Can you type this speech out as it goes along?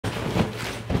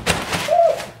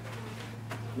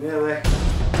Nearly.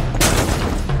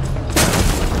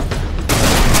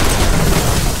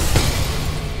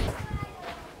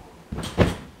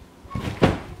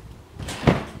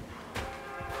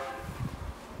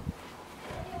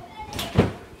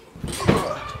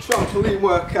 Trampoline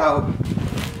workout.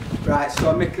 Right, so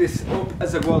I make this up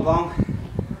as I go along.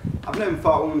 I've never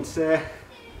thought what I'm going to say.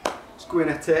 Just going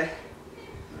at it.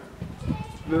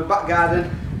 With my back garden,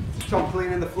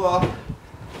 trampoline in the floor.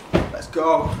 Let's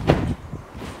go.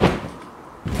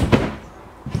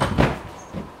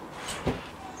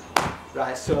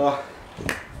 Right, so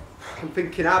I'm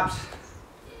thinking abs.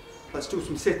 Let's do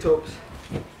some sit-ups.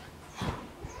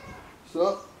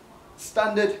 So,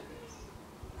 standard.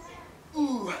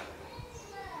 Ooh.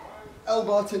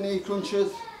 Elbow to knee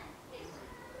crunches.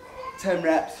 10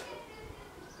 reps.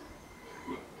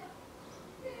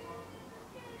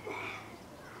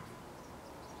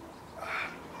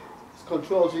 As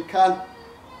control as you can.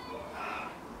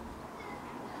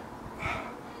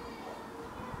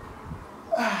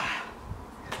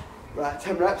 Right,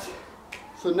 10 reps.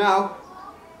 So now,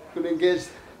 I'm going to engage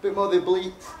a bit more of the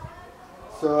obliques.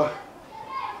 So,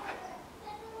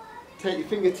 take your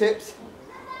fingertips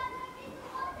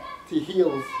to your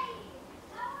heels.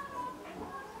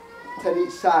 10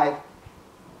 each side.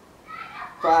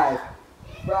 5,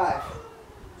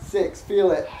 6,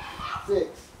 feel it.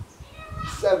 6,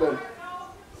 7,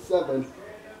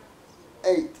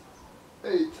 8,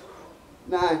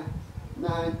 9,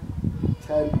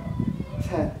 10.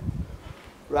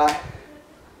 Right,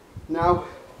 now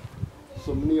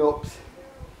some knee ups.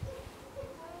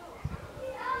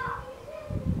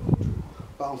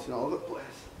 Bouncing all over the place.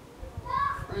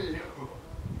 3,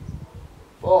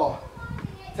 4,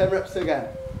 10 reps again.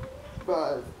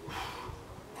 5,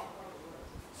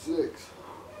 6,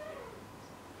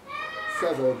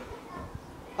 7,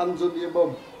 hands under your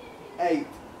bum. 8,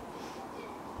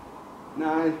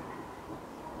 9,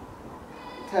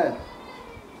 10.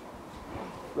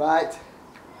 Right,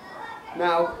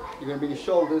 now you're going to bring your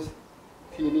shoulders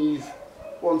to your knees,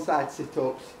 one side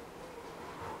sit-ups.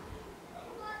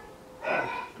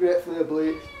 Great for the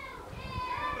obliques.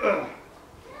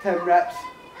 10 reps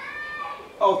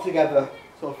all together,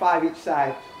 so 5 each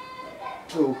side.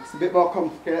 2, it's a bit more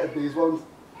complicated these ones.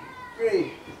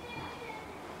 3,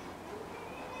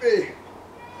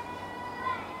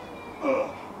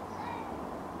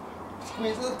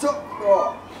 squeeze to the top.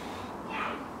 4,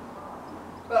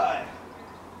 5.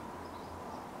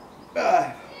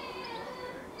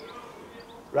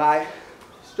 Right,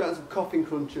 straight some coffin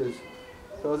crunches.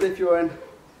 So as if you're in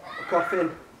a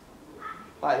coffin,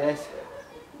 like this,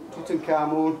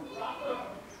 Tutankhamun,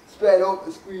 straight up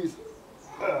and squeeze.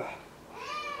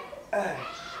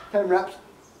 10 reps.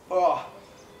 4,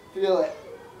 feel it.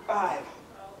 5,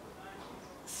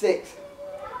 6,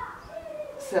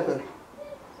 7,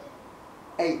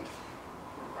 8,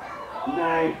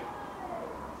 9,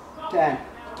 10.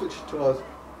 Touch your toes.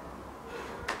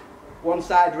 One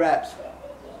side reps.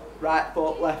 Right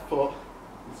foot, left foot,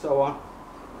 and so on.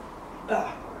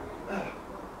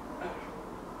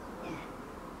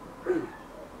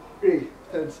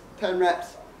 10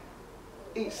 reps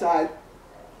each side.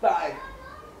 5,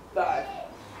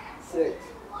 6,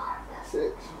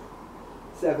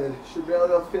 7. Should really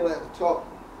be able to feel it at the top.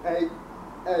 8,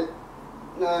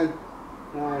 9,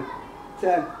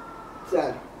 10.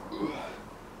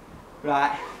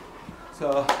 Right,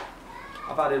 so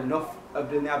I've had enough of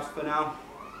doing the abs for now.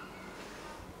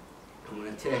 I'm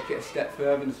going to take it a step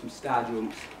further and some star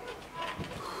jumps.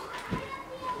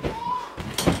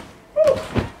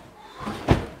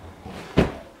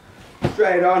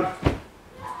 Straight on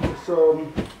with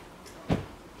some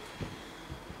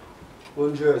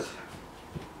lunges,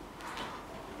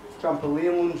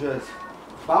 trampoline lunges,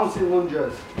 bouncing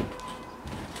lunges.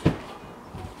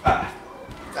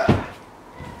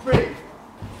 3.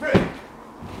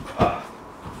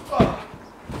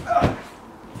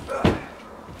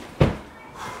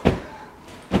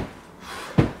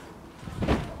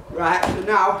 Right, so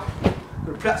now I'm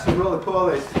going to press some roly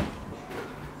polies.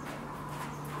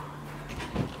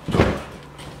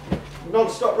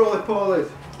 Non-stop roly polies.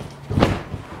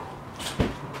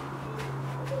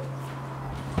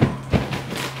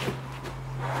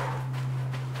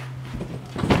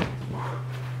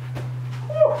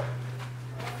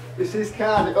 This is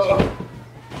cardio.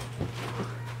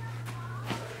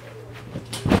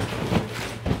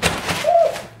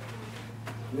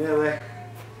 Nearly.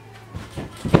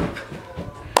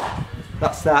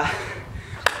 That's that.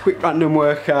 Quick random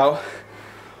workout.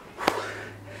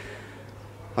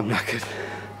 I'm knackered.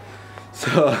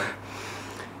 So,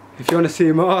 if you want to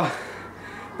see more,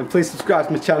 then please subscribe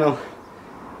to my channel.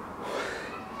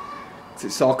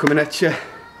 It's all coming at you.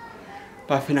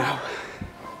 Bye for now.